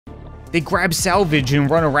they grab salvage and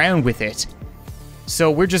run around with it.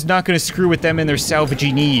 So we're just not gonna screw with them and their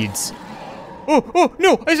salvagey needs. Oh,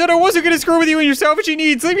 no, I said I wasn't gonna screw with you and your salvagey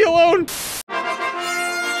needs, leave me alone!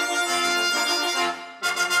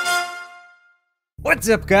 What's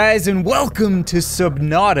up guys, and welcome to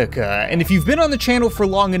Subnautica. And if you've been on the channel for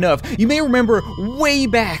long enough, you may remember way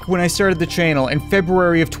back when I started the channel in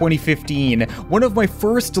February of 2015, one of my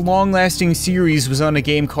first long-lasting series was on a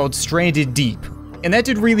game called Stranded Deep. And that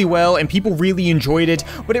did really well, and people really enjoyed it,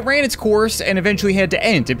 but it ran its course and eventually had to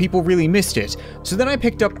end, and people really missed it. So then I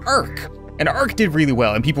picked up Ark. And Ark did really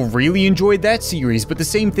well, and people really enjoyed that series, but the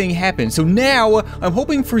same thing happened. So now, I'm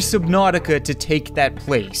hoping for Subnautica to take that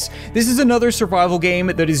place. This is another survival game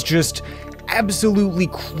that is just absolutely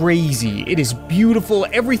crazy. It is beautiful,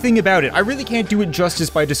 everything about it. I really can't do it justice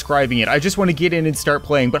by describing it. I just want to get in and start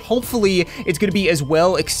playing, but hopefully it's going to be as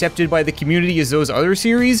well accepted by the community as those other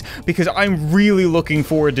series, because I'm really looking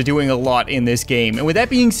forward to doing a lot in this game. And with that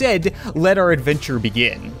being said, let our adventure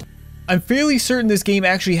begin. I'm fairly certain this game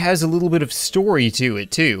actually has a little bit of story to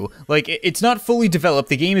it, too. Like, it's not fully developed,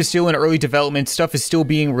 the game is still in early development, stuff is still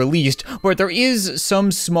being released, but there is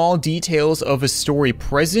some small details of a story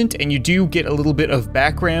present, and you do get a little bit of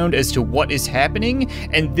background as to what is happening,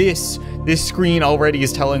 and this screen already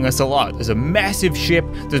is telling us a lot. There's a massive ship,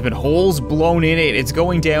 there's been holes blown in it, it's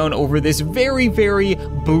going down over this very, very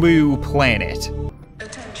blue planet.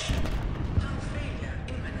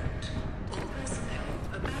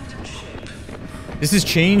 This has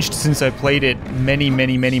changed since I played it many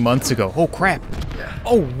months ago. Oh crap.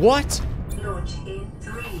 Oh, what? Launch in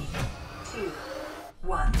 3, 2,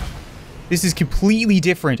 1. This is completely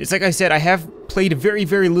different. It's like I said, I have played a very,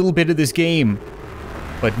 very little bit of this game,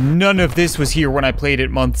 but none of this was here when I played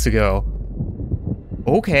it months ago.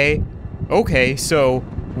 Okay, so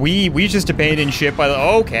we just abandoned ship by the,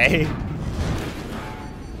 okay.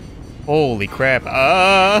 Holy crap.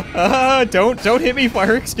 Don't hit me,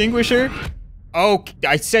 fire extinguisher. Oh,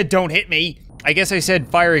 I said don't hit me. I guess I said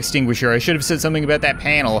fire extinguisher. I should have said something about that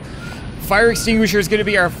panel. Fire extinguisher is gonna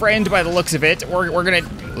be our friend by the looks of it. We're gonna,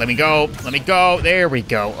 let me go, there we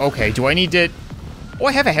go. Okay, do I need to, oh,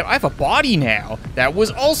 I have a body now. That was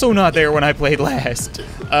also not there when I played last.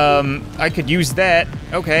 I could use that,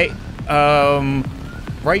 okay.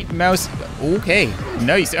 Right mouse, okay,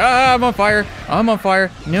 nice. Ah, I'm on fire,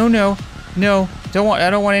 No, I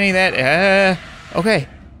don't want any of that, okay.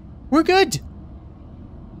 We're good.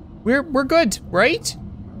 We're good, right?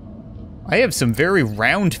 I have some very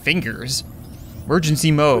round fingers.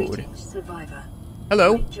 Emergency mode. Greetings, survivor.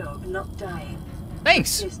 Hello. Great job not dying.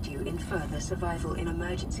 Thanks. Assist you in further survival in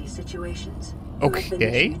emergency situations. Okay. You have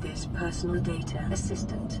been issued this personal data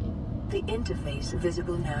assistant. The interface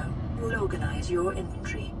visible now will organize your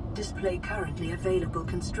inventory, display currently available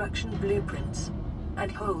construction blueprints,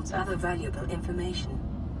 and holds other valuable information.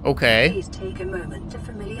 Okay. Please take a moment to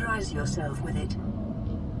familiarize yourself with it.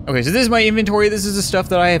 Okay, so this is my inventory. This is the stuff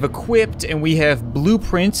that I have equipped, and we have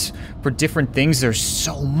blueprints for different things. There's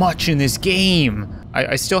so much in this game.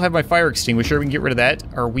 I still have my fire extinguisher. We can get rid of that.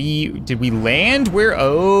 Did we land? We're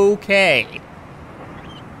okay.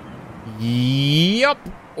 Yup,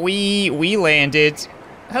 we landed.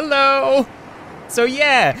 Hello. So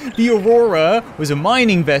yeah, the Aurora was a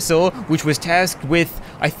mining vessel which was tasked with,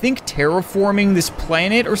 I think, terraforming this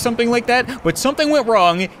planet or something like that, but something went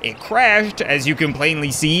wrong, it crashed, as you can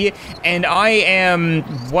plainly see, and I am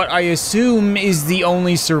what I assume is the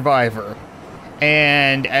only survivor.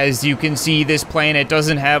 And as you can see, this planet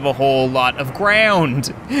doesn't have a whole lot of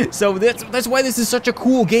ground. So that's why this is such a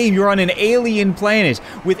cool game. You're on an alien planet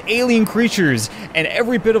with alien creatures, and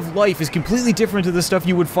every bit of life is completely different to the stuff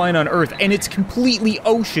you would find on Earth, and it's completely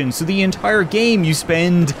ocean, so the entire game you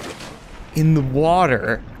spend in the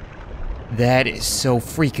water. That is so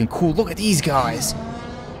freaking cool. Look at these guys.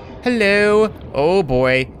 Hello. Oh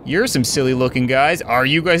boy, you're some silly looking guys. Are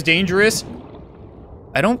you guys dangerous?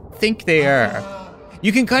 I don't think they are.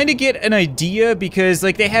 You can kind of get an idea because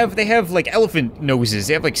like they have like elephant noses,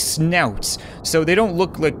 they have like snouts, so they don't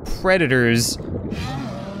look like predators.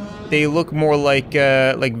 They look more like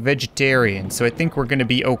vegetarians, so I think we're gonna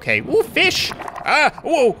be okay. Ooh, fish! Ah,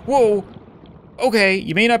 whoa. Okay,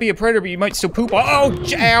 you may not be a predator, but you might still poop. Oh,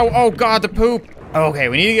 ow, oh god, the poop. Okay,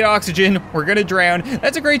 we need to get oxygen, we're gonna drown.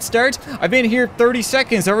 That's a great start. I've been here 30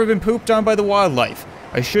 seconds, I've already been pooped on by the wildlife.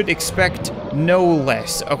 I should expect no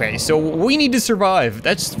less. Okay, so we need to survive.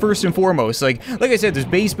 That's first and foremost. Like I said, there's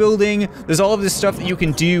base building, there's all of this stuff that you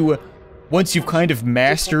can do once you've kind of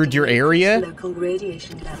mastered your area. Local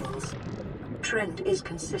radiation levels. Trend is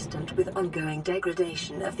consistent with ongoing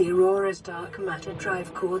degradation of the Aurora's dark matter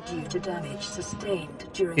drive core due to damage sustained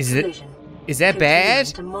during collision. Is that bad?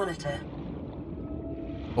 To monitor.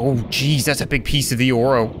 Oh, geez, that's a big piece of the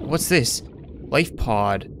Aurora. What's this? Life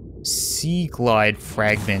pod. Sea glide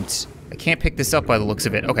fragment. I can't pick this up by the looks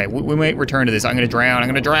of it. Okay, we might return to this. I'm gonna drown, I'm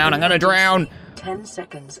gonna drown, I'm gonna drown! 10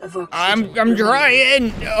 seconds of oxygen. I'm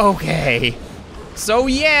trying! Okay. So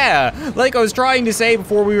yeah, like I was trying to say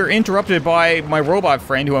before we were interrupted by my robot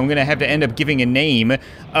friend, who I'm gonna have to end up giving a name,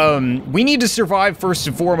 we need to survive first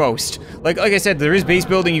and foremost. Like I said, there is base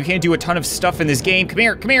building, you can't do a ton of stuff in this game. Come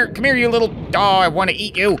here, you little, oh, I wanna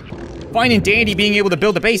eat you. Fine and dandy being able to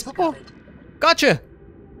build a base. Oh, gotcha.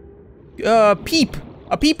 Peep,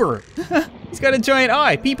 a peeper. He's got a giant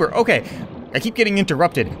eye, peeper, okay. I keep getting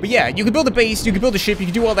interrupted. But yeah, you can build a base, you can build a ship, you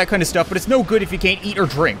can do all that kind of stuff, but it's no good if you can't eat or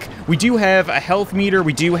drink. We do have a health meter,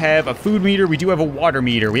 we do have a food meter, we do have a water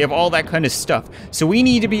meter, we have all that kind of stuff. So we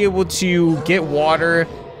need to be able to get water,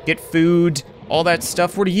 get food, all that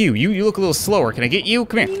stuff. What are you? You look a little slower. Can I get you?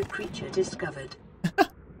 Come here. New creature discovered.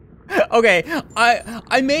 Okay,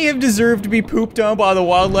 I may have deserved to be pooped on by the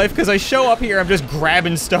wildlife because I show up here, I'm just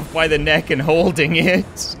grabbing stuff by the neck and holding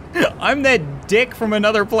it. I'm that dick from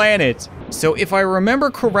another planet. So if I remember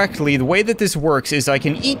correctly, the way that this works is I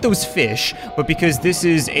can eat those fish, but because this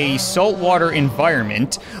is a saltwater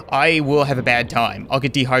environment, I will have a bad time. I'll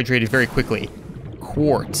get dehydrated very quickly.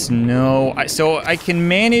 Quartz, no. So I can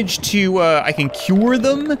manage to, I can cure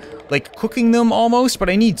them, like cooking them almost, but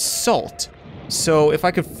I need salt. So if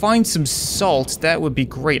I could find some salt, that would be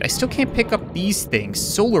great. I still can't pick up these things.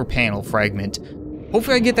 Solar panel fragment.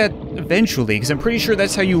 Hopefully I get that eventually, because I'm pretty sure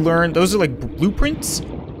that's how you learn. Those are like blueprints?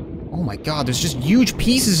 Oh my god, there's just huge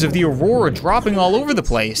pieces of the Aurora dropping all over the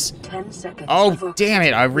place. 10 seconds. Oh, damn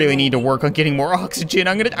it, I really need to work on getting more oxygen.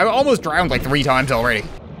 I almost drowned like 3 times already.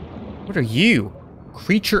 What are you?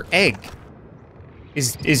 Creature egg.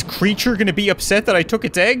 Is Creature gonna be upset that I took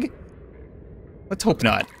its egg? Let's hope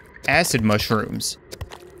not. Acid mushrooms.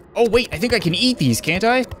 Oh wait, I think I can eat these, can't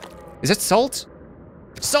I? Is that salt?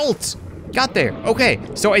 Salt! Got there. Okay,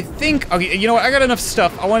 so I think, okay, you know what, I got enough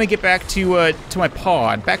stuff. I want to get back to my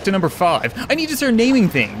pod, back to number 5. I need to start naming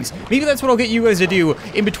things. Maybe that's what I'll get you guys to do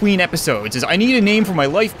in between episodes, is I need a name for my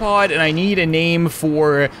life pod, and I need a name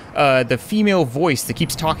for the female voice that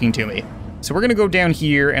keeps talking to me. So we're gonna go down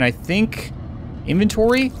here, and I think,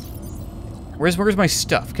 inventory? Where's my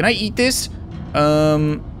stuff? Can I eat this?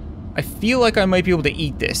 I feel like I might be able to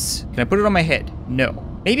eat this. Can I put it on my head? No.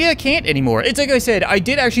 Maybe I can't anymore. It's like I said, I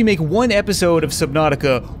did actually make one episode of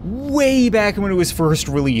Subnautica way back when it was first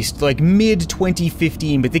released, like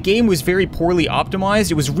mid-2015, but the game was very poorly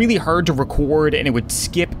optimized. It was really hard to record, and it would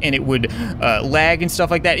skip, and it would lag and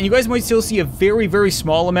stuff like that. And you guys might still see a very, very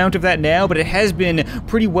small amount of that now, but it has been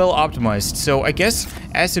pretty well optimized. So I guess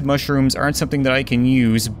acid mushrooms aren't something that I can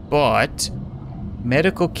use, but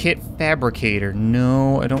medical kit fabricator.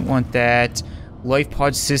 No, I don't want that. Life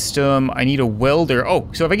pod system, I need a welder. Oh,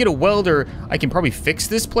 so if I get a welder, I can probably fix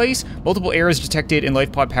this place. Multiple errors detected in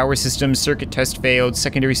life pod power systems, circuit test failed,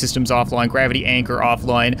 secondary systems offline, gravity anchor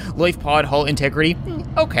offline, life pod hull integrity.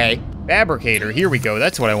 Okay. Fabricator, here we go,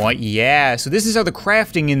 that's what I want. Yeah, so this is how the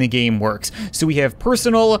crafting in the game works. So we have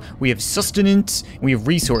personal, we have sustenance, and we have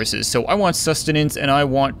resources. So I want sustenance, and I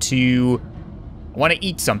want to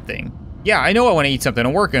eat something. Yeah, I know I want to eat something,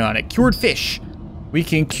 I'm working on it. Cured fish. We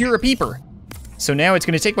can cure a peeper. So now it's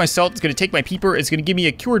gonna take my salt, it's gonna take my peeper, it's gonna give me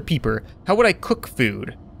a cured peeper. How would I cook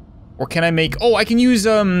food? Or can I make, oh, I can use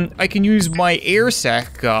my air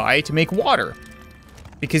sac guy to make water.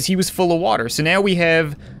 Because he was full of water. So now we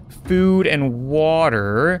have food and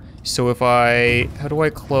water. So if how do I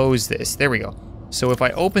close this? There we go. So if I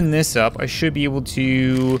open this up, I should be able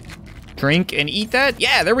to drink and eat that.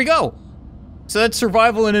 Yeah, there we go. So that's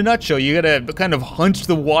survival in a nutshell. You gotta kind of hunt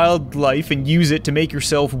the wildlife and use it to make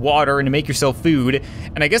yourself water and to make yourself food.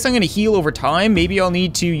 And I guess I'm gonna heal over time. Maybe I'll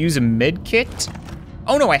need to use a med kit.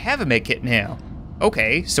 Oh no, I have a med kit now.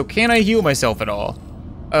 Okay, so can I heal myself at all?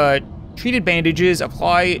 Treated bandages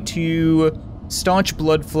apply to staunch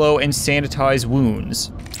blood flow and sanitize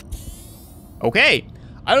wounds. Okay,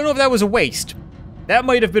 I don't know if that was a waste. That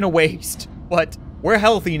might have been a waste, but we're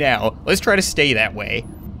healthy now. Let's try to stay that way.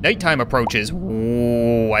 Nighttime approaches.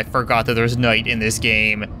 Ooh, I forgot that there's night in this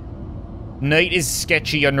game. Night is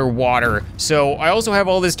sketchy underwater. So I also have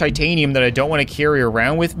all this titanium that I don't want to carry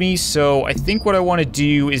around with me, so I think what I want to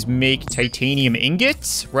do is make titanium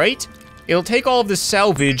ingots, right? It'll take all of the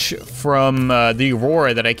salvage from the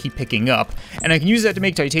Aurora that I keep picking up, and I can use that to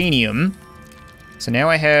make titanium. So now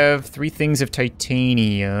I have 3 things of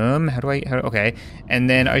titanium. Okay. And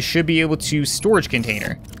then I should be able to storage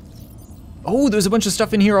container. Oh, there's a bunch of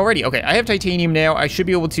stuff in here already. Okay, I have titanium now. I should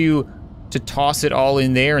be able to toss it all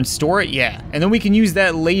in there and store it. Yeah, and then we can use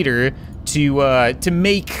that later to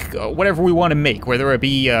make whatever we want to make, whether it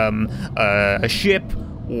be a ship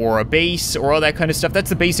or a base or all that kind of stuff. That's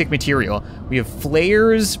the basic material. We have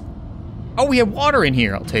flares. Oh, we have water in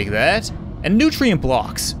here. I'll take that. And nutrient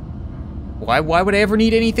blocks. Why would I ever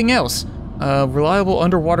need anything else? Reliable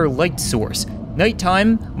underwater light source.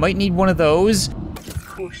 Nighttime, might need one of those.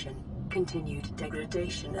 Caution. Continued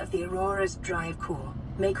degradation of the Aurora's drive core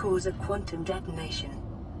may cause a quantum detonation.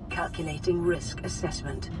 Calculating risk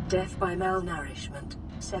assessment. Death by malnourishment,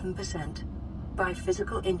 7%. By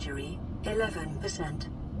physical injury, 11%.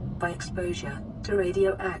 By exposure to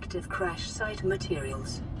radioactive crash site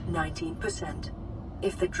materials, 19%.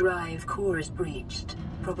 If the drive core is breached,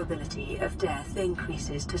 probability of death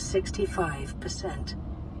increases to 65%.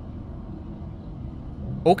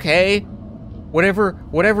 Okay.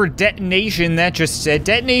 Whatever detonation that just said.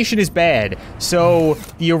 Detonation is bad. So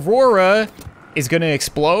the Aurora is gonna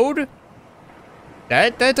explode?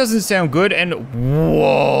 That doesn't sound good, and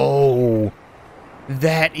whoa.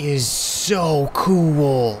 That is so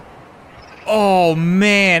cool. Oh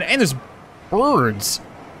man, and there's birds.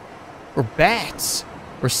 Or bats.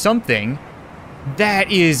 Or something.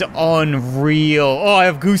 That is unreal. Oh, I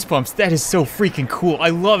have goosebumps. That is so freaking cool. I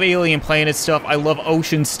love alien planet stuff. I love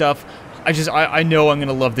ocean stuff. I know I'm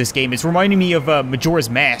gonna love this game. It's reminding me of Majora's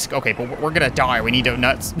Mask. Okay, but we're gonna die. We need to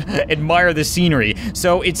not admire the scenery.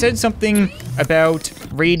 So it said something about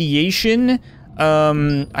radiation.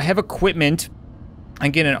 I have equipment. I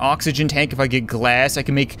can get an oxygen tank if I get glass. I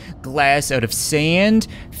can make glass out of sand,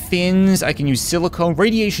 fins, I can use silicone,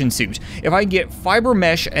 radiation suit. If I get fiber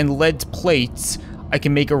mesh and lead plates, I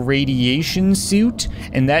can make a radiation suit,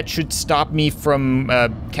 and that should stop me from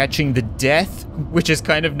catching the death, which is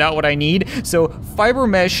kind of not what I need. So fiber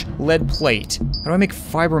mesh, lead plate. How do I make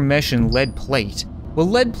fiber mesh and lead plate? Well,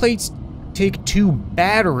 lead plates take 2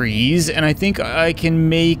 batteries, and I think I can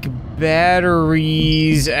make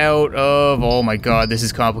batteries out of, oh my god, this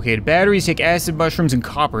is complicated. Batteries take acid mushrooms and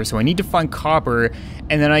copper, so I need to find copper,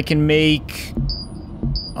 and then I can make,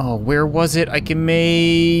 oh, where was it? I can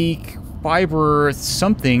make fiber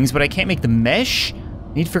somethings, but I can't make the mesh?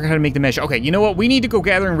 I need to figure out how to make the mesh. Okay, you know what? We need to go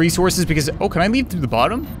gathering resources because, oh, can I leave through the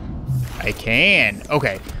bottom? I can.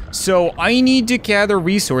 Okay, so I need to gather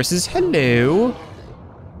resources. Hello.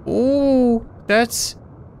 Ooh, that's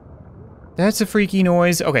a freaky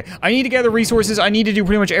noise. Okay, I need to gather resources. I need to do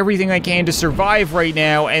pretty much everything I can to survive right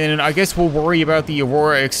now, and then I guess we'll worry about the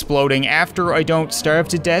Aurora exploding after I don't starve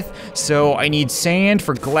to death. So I need sand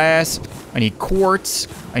for glass, I need quartz,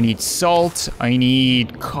 I need salt, I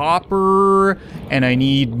need copper, and I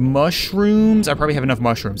need mushrooms. I probably have enough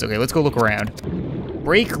mushrooms. Okay, let's go look around.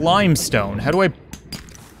 Break limestone. How do I...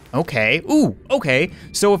 Okay, ooh, okay.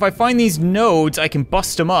 So if I find these nodes, I can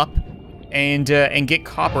bust them up and get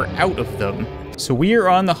copper out of them. So we are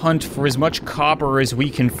on the hunt for as much copper as we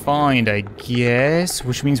can find, I guess,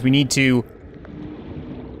 which means we need to...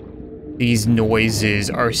 These noises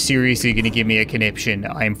are seriously gonna give me a conniption.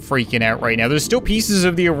 I'm freaking out right now. There's still pieces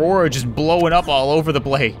of the Aurora just blowing up all over the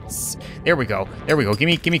place. There we go, there we go. Give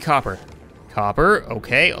me copper. Copper,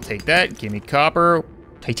 okay, I'll take that. Give me copper.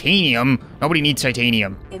 Titanium? Nobody needs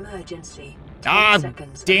titanium. Emergency. Ah,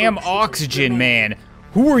 damn oxygen, man.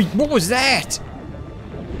 What was that?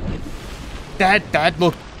 That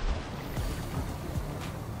looked...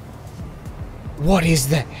 What is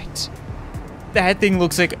that? That thing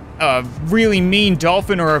looks like a really mean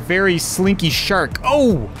dolphin or a very slinky shark.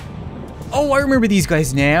 Oh, I remember these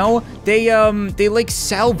guys now. They like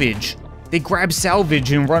salvage. They grab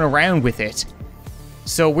salvage and run around with it.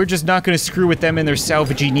 So we're just not gonna screw with them and their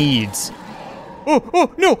salvagey needs.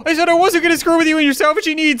 Oh, no, I said I wasn't gonna screw with you and your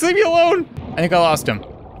salvagey needs. Leave me alone. I think I lost him.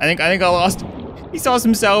 I think I lost him. He saw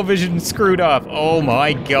some salvage and screwed up. Oh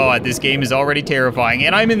my god, this game is already terrifying.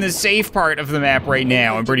 And I'm in the safe part of the map right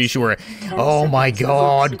now, I'm pretty sure. Oh my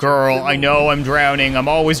god, girl, I know I'm drowning. I'm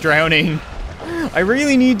always drowning. I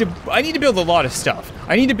need to build a lot of stuff.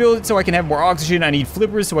 I need to build it so I can have more oxygen. I need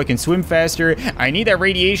flippers so I can swim faster. I need that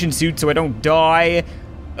radiation suit so I don't die.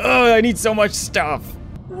 Ugh, I need so much stuff.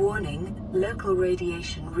 Warning, local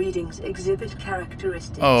radiation readings exhibit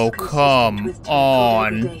characteristics. Oh, come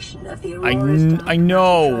on. I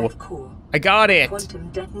know. I got it. Quantum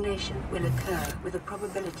detonation will occur with a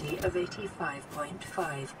probability of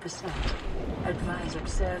 85.5%. Advise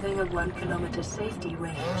observing a 1 kilometer safety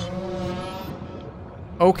range.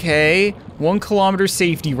 Okay, 1 kilometer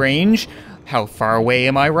safety range. How far away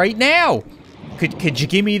am I right now? Could you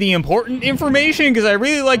give me the important information? Because I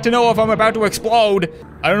really like to know if I'm about to explode.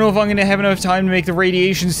 I don't know if I'm gonna have enough time to make the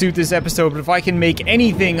radiation suit this episode, but if I can make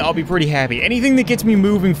anything, I'll be pretty happy. Anything that gets me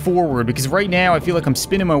moving forward, because right now I feel like I'm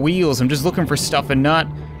spinning my wheels. I'm just looking for stuff and not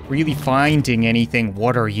really finding anything.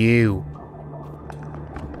 What are you?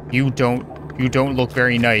 You don't look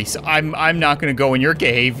very nice. I'm not gonna go in your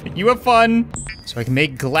cave. You have fun. So I can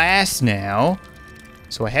make glass now.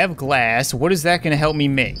 So I have glass. What is that gonna help me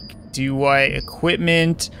make? Do I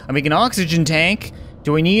equipment? I make an oxygen tank.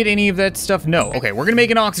 Do I need any of that stuff? No. Okay, we're gonna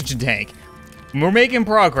make an oxygen tank. We're making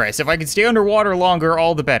progress. If I can stay underwater longer,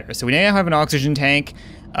 all the better. So we now have an oxygen tank.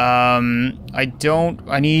 I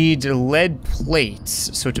need lead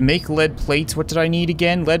plates. So to make lead plates, what did I need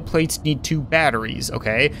again? Lead plates need 2 batteries,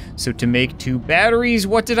 okay? So to make 2 batteries,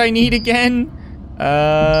 what did I need again?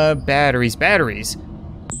 Batteries.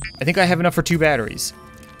 I think I have enough for 2 batteries.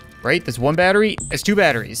 Right, that's 1 battery, that's 2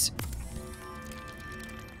 batteries.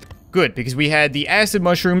 Good, because we had the acid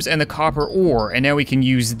mushrooms and the copper ore, and now we can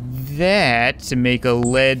use that to make a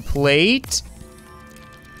lead plate.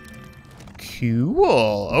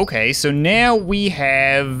 Cool. Okay, so now we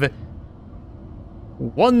have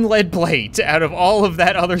 1 lead plate out of all of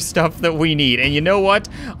that other stuff that we need. And you know what?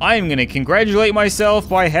 I'm gonna congratulate myself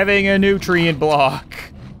by having a nutrient block.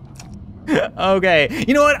 Okay,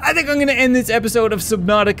 you know what? I think I'm gonna end this episode of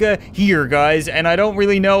Subnautica here, guys, and I don't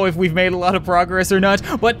really know if we've made a lot of progress or not,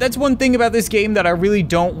 but that's one thing about this game that I really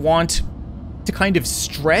don't want to kind of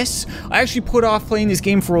stress. I actually put off playing this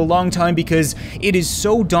game for a long time because it is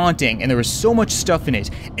so daunting and there is so much stuff in it.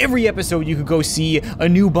 Every episode you could go see a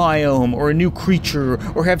new biome or a new creature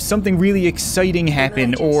or have something really exciting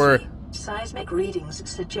happen. Or seismic readings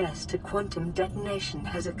suggest a quantum detonation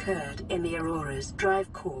has occurred in the Aurora's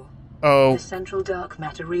drive core. Oh. The central dark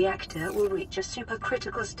matter reactor will reach a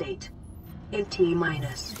supercritical state in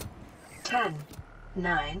T-minus 10,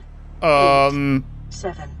 9, 8,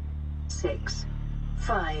 7, 6,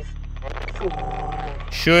 5, 4.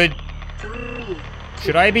 Should 3.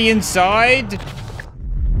 Should I be inside?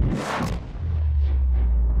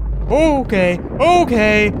 Okay.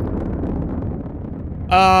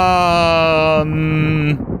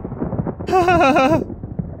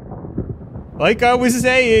 Like I was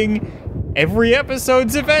saying, every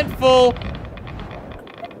episode's eventful.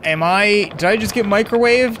 Did I just get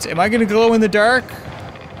microwaved? Am I gonna glow in the dark?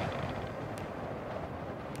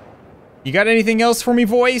 You got anything else for me,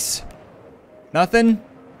 voice? Nothing?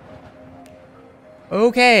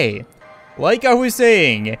 Okay. Like I was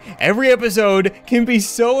saying, every episode can be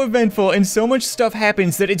so eventful and so much stuff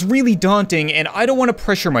happens that it's really daunting, and I don't want to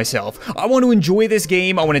pressure myself. I want to enjoy this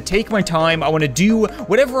game, I want to take my time, I want to do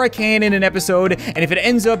whatever I can in an episode, and if it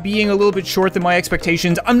ends up being a little bit short than my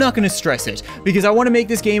expectations, I'm not going to stress it, because I want to make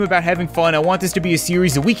this game about having fun. I want this to be a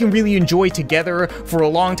series that we can really enjoy together for a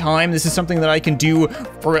long time. This is something that I can do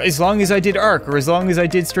for as long as I did Ark, or as long as I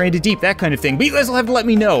did Stranded Deep, that kind of thing. But you guys will have to let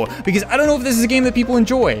me know, because I don't know if this is a game that people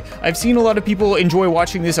enjoy. I've seen a lot of people enjoy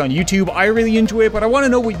watching this on YouTube. I really enjoy it, but I want to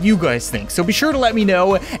know what you guys think. So be sure to let me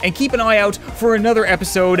know, and keep an eye out for another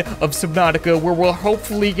episode of Subnautica where we're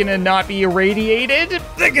hopefully gonna not be irradiated.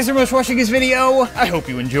 Thank you so much for watching this video. I hope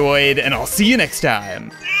you enjoyed, and I'll see you next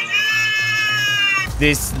time.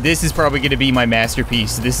 This is probably gonna be my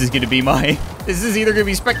masterpiece. This is either gonna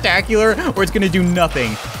be spectacular or it's gonna do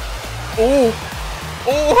nothing. Oh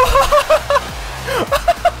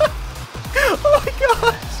my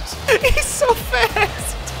gosh. He's so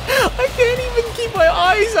fast! I can't even keep my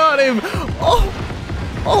eyes on him!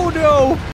 Oh no!